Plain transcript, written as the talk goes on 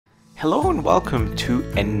Hello and welcome to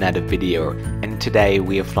another video, and today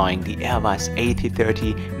we are flying the Airbus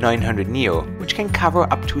A330-900 Neo, which can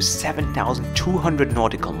cover up to 7,200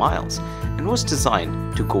 nautical miles and was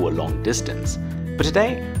designed to go a long distance. But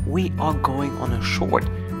today we are going on a short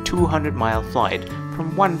 200-mile flight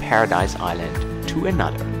from one paradise island to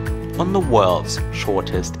another on the world's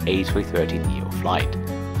shortest A330 Neo flight.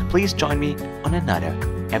 So please join me on another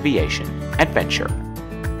aviation adventure.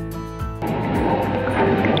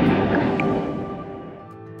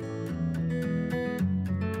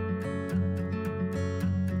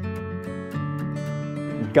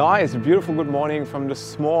 Guys, a beautiful good morning from the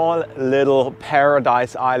small little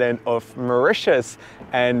paradise island of Mauritius,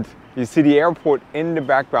 and you see the airport in the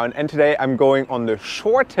background. And today I'm going on the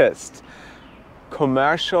shortest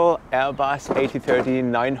commercial Airbus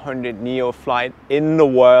A330-900 Neo flight in the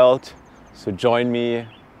world. So join me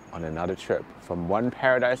on another trip from one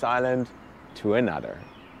paradise island to another.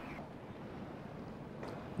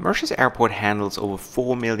 Mauritius Airport handles over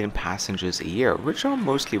 4 million passengers a year, which are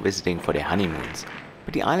mostly visiting for their honeymoons.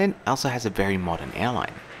 But the island also has a very modern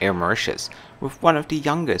airline, Air Mauritius, with one of the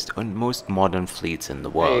youngest and most modern fleets in the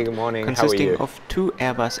world, Hey, good morning. consisting of 2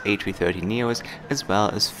 Airbus A330 Neos as well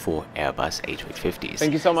as 4 Airbus A350s.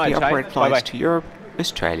 Thank you so much. They operate Bye. flights Bye-bye. to Europe,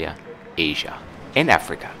 Australia, Asia, and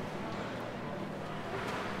Africa.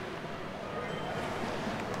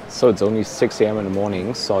 So it's only 6 a.m. in the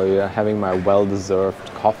morning, so having my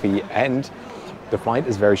well-deserved coffee, and the flight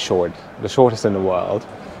is very short, the shortest in the world.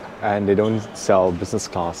 And they don't sell business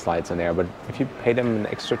class flights in there, but if you pay them an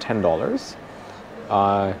extra $10,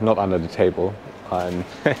 not under the table,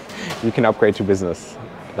 you can upgrade to business.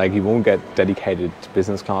 Like, you won't get dedicated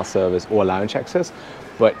business class service or lounge access,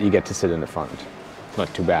 but you get to sit in the front.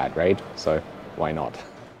 Not too bad, right? So why not?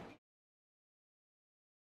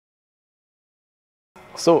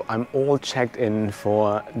 So I'm all checked in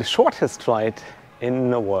for the shortest flight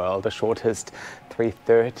in the world, the shortest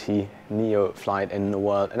 330 Neo flight in the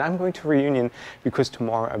world. And I'm going to Reunion because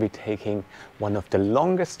tomorrow I'll be taking one of the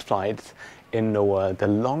longest flights in the world, the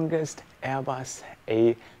longest Airbus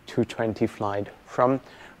A320 flight from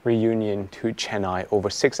Reunion to Chennai,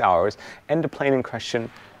 over 6 hours. And the plane in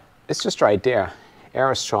question is just right there,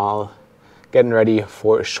 Air Austral, getting ready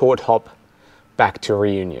for a short hop back to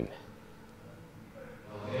Reunion.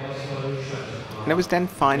 And it was then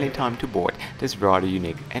finally time to board this rather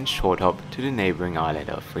unique and short hop to the neighbouring island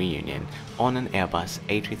of Reunion on an Airbus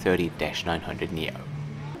A330-900 Neo.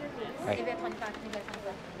 Hey.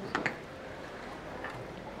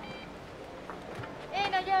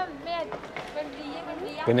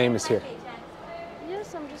 Your name is here.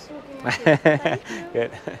 Yes, I'm just looking at it.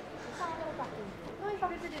 Good.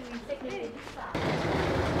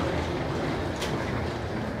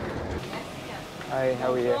 Hi,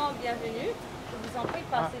 how are you?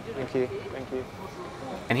 Thank you, thank you.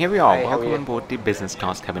 And here we are, Hi, how are welcome you? on board the business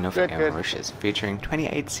class cabin of Good, Air good. Mauritius, featuring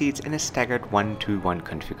 28 seats in a staggered 1-2-1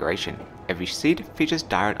 configuration. Every seat features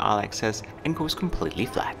direct aisle access and goes completely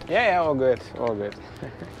flat. Yeah, all good, all good.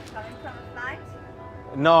 Coming from a flight?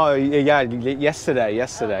 No, yeah,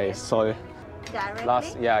 yesterday. So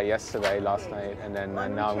Directly? yesterday, last night, and then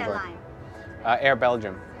On now which I'm going airline? Air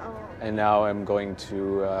Belgium, Oh, and now I'm going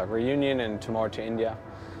to Reunion, and tomorrow to India,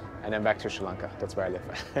 and then back to Sri Lanka. That's where I live.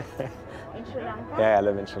 in Sri Lanka? Yeah, I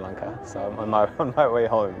live in Sri Lanka, so I'm on my way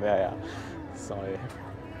home. Yeah. So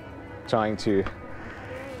trying to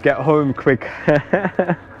get home quick.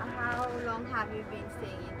 How long have you been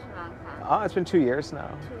staying in Sri Lanka? Oh, it's been 2 years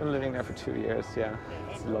now. Been living there for 2 years. Yeah,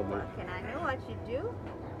 it's And lovely. Can I know what you do?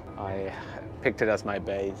 I picked it as my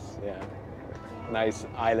base. Yeah, nice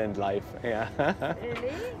island life. Yeah.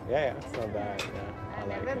 Really? Yeah, it's not bad. Yeah, I I've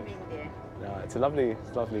like never it. been there. No, it's a lovely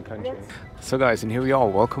country. Let's- So guys, and here we are.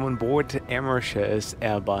 Welcome on board Air Mauritius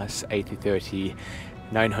Airbus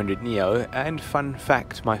A330-900 Neo. And fun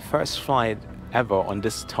fact, my first flight ever on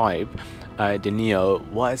this type, the Neo,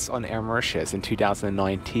 was on Air Mauritius in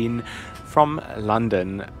 2019 from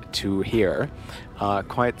London to here.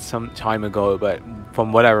 Quite some time ago, but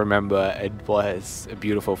from what I remember, it was a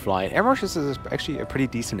beautiful flight. Air Mauritius is actually a pretty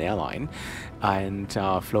decent airline, and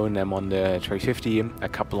flown them on the 350 a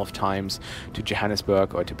couple of times to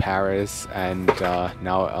Johannesburg or to Paris, and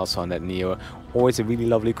now also on that Neo. Always a really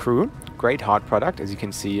lovely crew, great hard product, as you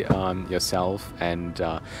can see yourself, and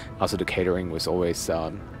also the catering was always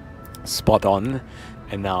spot on.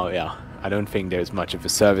 And now, yeah, I don't think there's much of a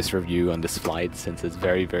service review on this flight since it's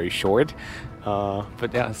very, very short.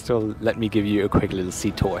 But yeah, still, let me give you a quick little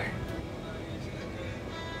seat tour.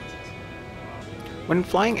 When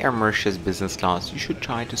flying Air Mauritius business class, you should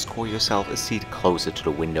try to score yourself a seat closer to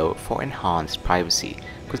the window for enhanced privacy,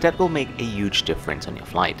 because that will make a huge difference on your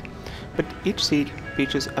flight. But each seat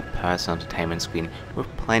features a personal entertainment screen with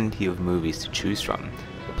plenty of movies to choose from.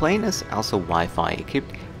 The plane is also Wi-Fi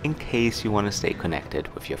equipped in case you want to stay connected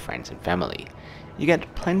with your friends and family. You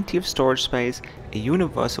get plenty of storage space, a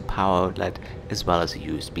universal power outlet, as well as a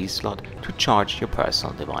USB slot to charge your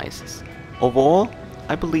personal devices. Overall,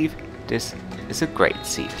 I believe this is a great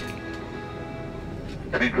seat.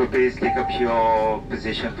 Cabin crew, please take up your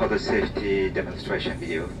position for the safety demonstration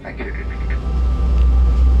video. Thank you.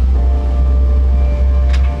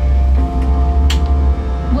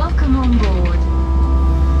 Welcome on board.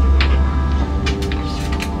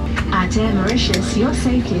 At Air Mauritius, your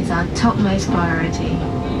safety is our topmost priority.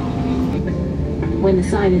 When the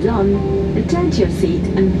sign is on, return to your seat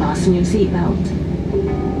and fasten your seatbelt.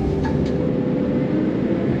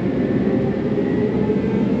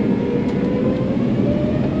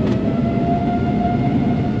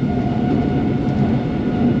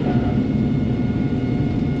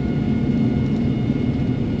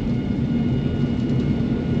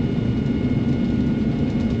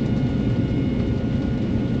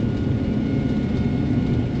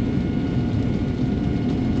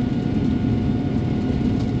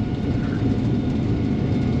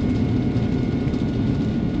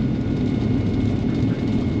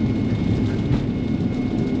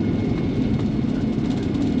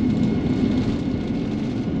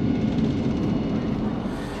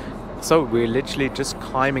 So we're literally just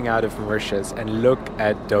climbing out of Mauritius, and look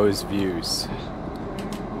at those views.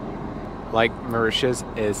 Like, Mauritius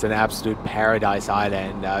is an absolute paradise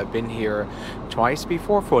island. I've been here twice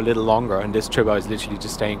before for a little longer. On this trip I was literally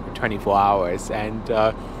just staying for 24 hours, and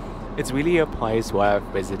it's really a place worth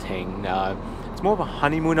visiting. It's more of a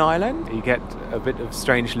honeymoon island. You get a bit of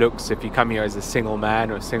strange looks if you come here as a single man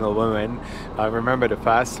or single woman. I remember the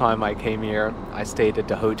first time I came here, I stayed at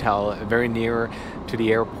the hotel very near to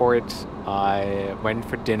the airport. I went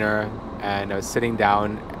for dinner and I was sitting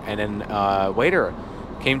down, and then a waiter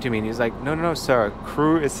came to me and he was like, no, sir,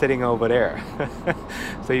 crew is sitting over there.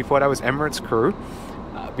 So he thought I was Emirates crew,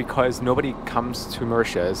 because nobody comes to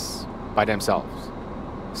Mauritius by themselves.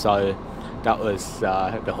 So that was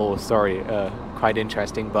the whole story. Quite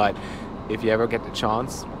interesting, but if you ever get the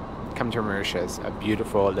chance, come to Mauritius. A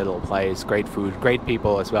beautiful little place, great food, great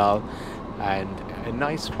people as well, and a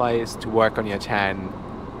nice place to work on your tan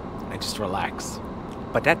and just relax.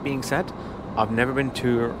 But that being said, I've never been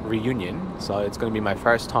to Reunion, so it's going to be my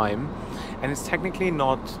first time, and it's technically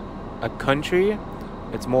not a country,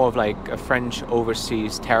 it's more of like a French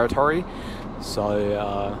overseas territory. So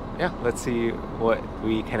yeah, let's see what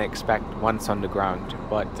we can expect once on the ground.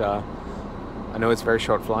 But I know it's a very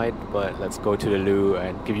short flight, but let's go to the loo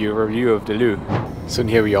and give you a review of the loo. So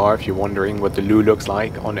here we are, if you're wondering what the loo looks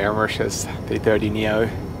like on Air Mauritius A330neo.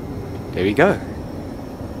 There we go.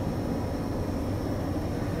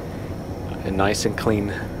 And nice and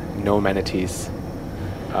clean, no amenities.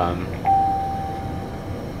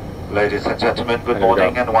 Ladies and gentlemen, good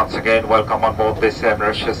morning, and once again welcome on board this Air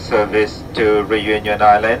Mauritius service to Reunion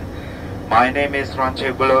Island. My name is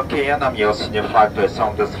Ranjay Boloki and I'm your senior flight purser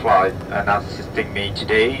on this flight, and assisting me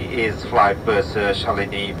today is flight purser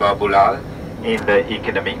Shalini Babulal in the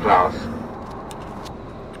economy class.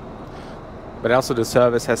 But also the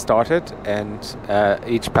service has started, and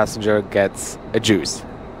each passenger gets a juice.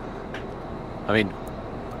 I mean,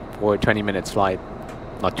 for a 20 minutes flight,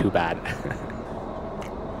 not too bad.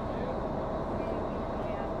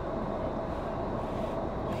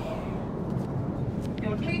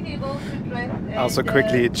 Also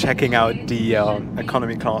quickly checking out the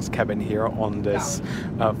economy class cabin here on this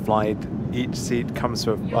flight. Each seat comes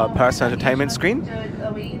with a personal entertainment screen,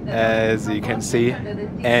 as you can see,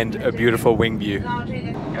 and a beautiful wing view.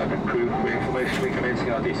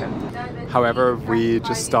 However, we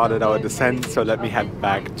just started our descent, so let me head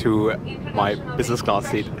back to my business class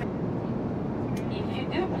seat. If you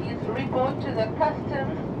do, please report to the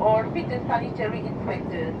customs or phytosanitary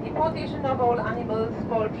inspectors. Deportation of all animals,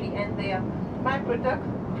 poultry and their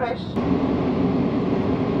byproducts, fresh,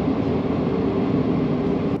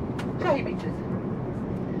 prohibited.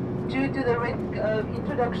 Due to the risk of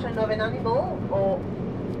introduction of an animal or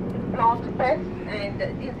plant pests and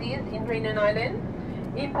disease in Reunion Island,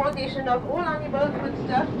 importation of all animal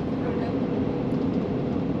foodstuffs,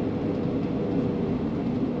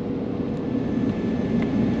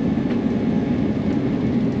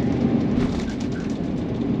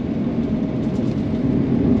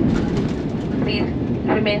 please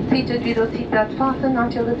remain Seated with your seatbelt fastened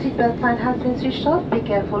until the seatbelt sign has been switched off. Be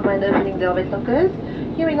careful when opening the overhead lockers.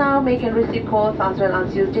 You may now make and receive calls as well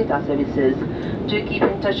as use data services. Do keep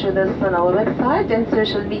in touch with us on our website and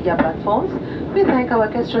social media platforms. We thank our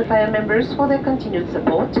Kestrel Flyer members for their continued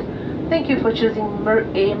support. Thank you for choosing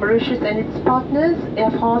Mauritius and its partners,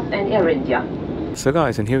 Air France and Air India. So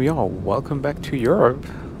guys, and here we are. Welcome back to Europe,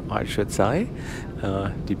 I should say.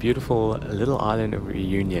 The beautiful little island of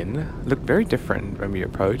Reunion looked very different when we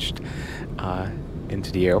approached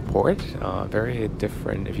into the airport. Very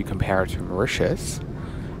different if you compare it to Mauritius.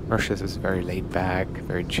 Mauritius is very laid back,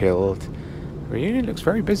 very chilled. Reunion looks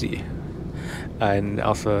very busy. And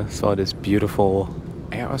also saw this beautiful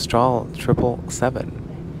Air Austral 777.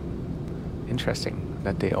 Interesting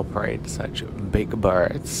that they operate such big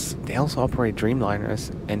birds. They also operate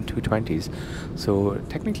Dreamliners and 220s, so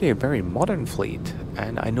technically a very modern fleet.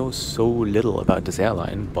 And I know so little about this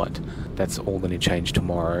airline, but that's all going to change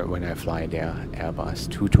tomorrow when I fly their Airbus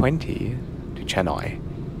 220 to Chennai.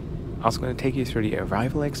 I'm also going to take you through the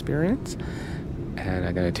arrival experience, and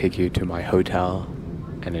I'm going to take you to my hotel,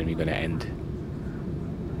 and then we're going to end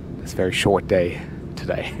this very short day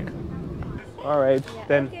today. All right,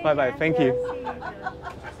 then bye-bye. Thank you.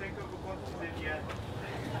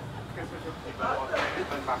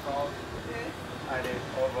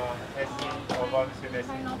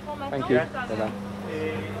 Thank you. Bye-bye.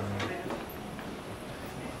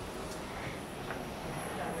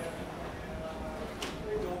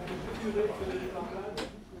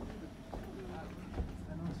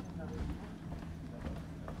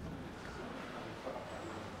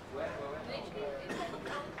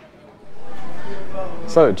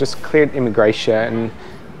 So just cleared immigration,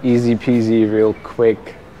 easy peasy, real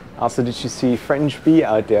quick. Also, did you see French B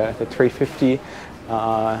out there, the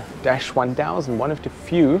 350-1000, one of the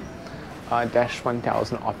few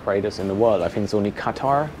 -1000 operators in the world. I think it's only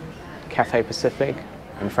Qatar, Cathay Pacific,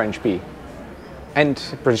 and French B, and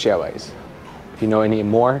British Airways. If you know any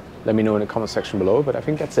more, let me know in the comment section below, but I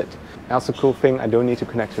think that's it. Also, cool thing, I don't need to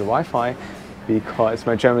connect to the Wi-Fi because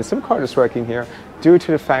my German SIM card is working here due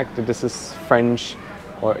to the fact that this is French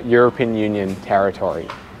or European Union territory.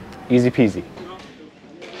 Easy peasy.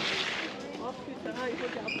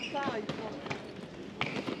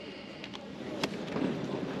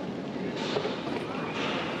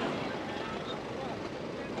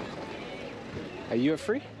 Are you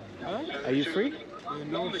free? Are you free?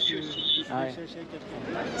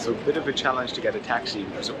 So a bit of a challenge to get a taxi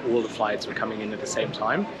because all the flights are coming in at the same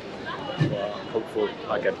time. Well, hopefully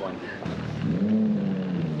I'll get one.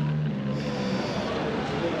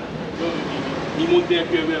 Ni monter un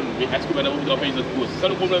peu même, mais est-ce que madame voudra payer notre course? C'est ça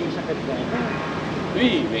le problème.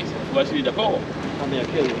 Oui, mais il faut assurer, d'accord?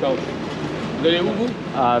 Vous allez où vous?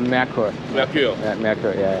 Mercure. Mercure. Yeah,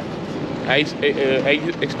 Mercure, yeah. I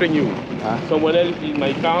explain you. Someone else in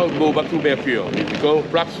my car go back to Mercure. Because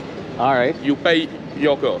perhaps you pay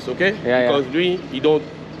your course, okay? Yeah, because lui, he don't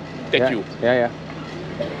take you. Yeah, yeah.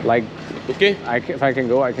 Like, okay? If I can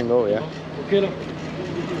go, I can go, yeah. Okay, then.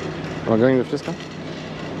 Am I going with this car?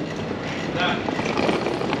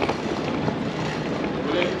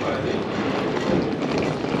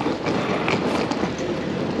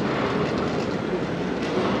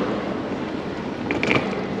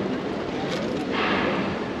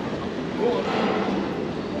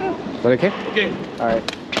 Is that okay? Okay. All right.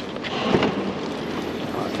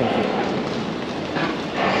 Oh, thank you.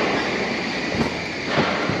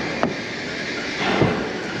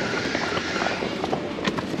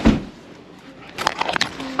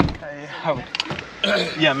 Hey, Howard.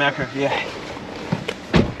 Yeah, Mercure, yeah.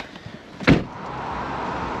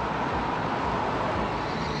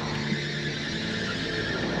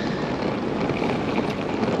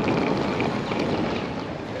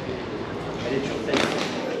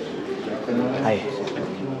 Hi.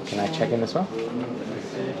 Can I check in as well?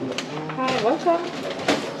 Hi, welcome.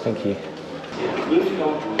 Thank you.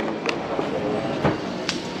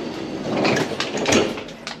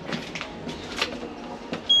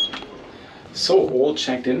 So all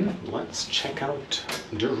checked in. Let's check out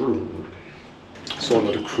the room. Saw a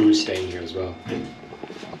lot of crew staying here as well.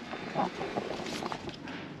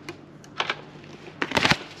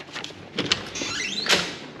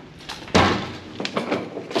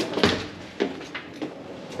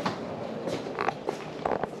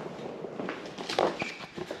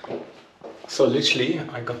 So literally,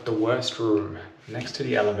 I got the worst room next to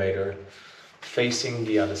the elevator, facing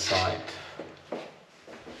the other side.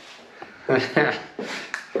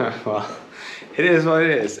 Well, it is what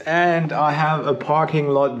it is. And I have a parking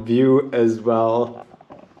lot view as well.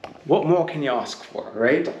 What more can you ask for,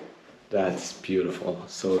 right? That's beautiful.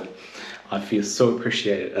 So I feel so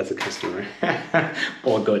appreciated as a customer.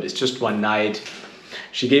 All good, it's just one night.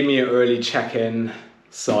 She gave me an early check-in,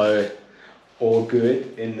 so all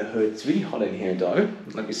good in the hood. It's really hot in here though.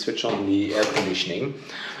 Let me switch on the air conditioning.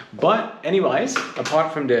 But anyways,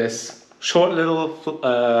 apart from this, short little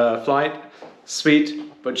flight,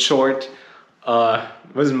 sweet but short.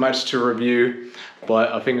 Wasn't much to review,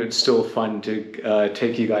 but I think it's still fun to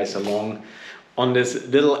take you guys along on this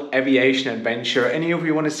little aviation adventure. Any of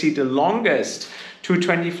you want to see the longest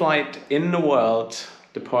 220 flight in the world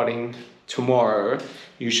departing tomorrow,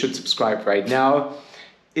 you should subscribe right now.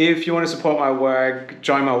 If you want to support my work,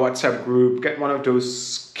 join my WhatsApp group, get one of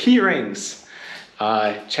those key rings,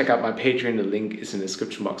 check out my Patreon, the link is in the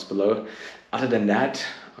description box below. Other than that,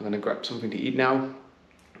 I'm gonna grab something to eat now,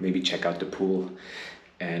 maybe check out the pool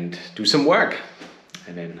and do some work.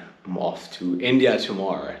 And then I'm off to India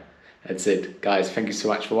tomorrow. That's it, guys. Thank you so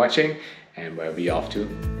much for watching, and wherever you're off to,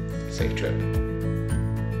 safe trip.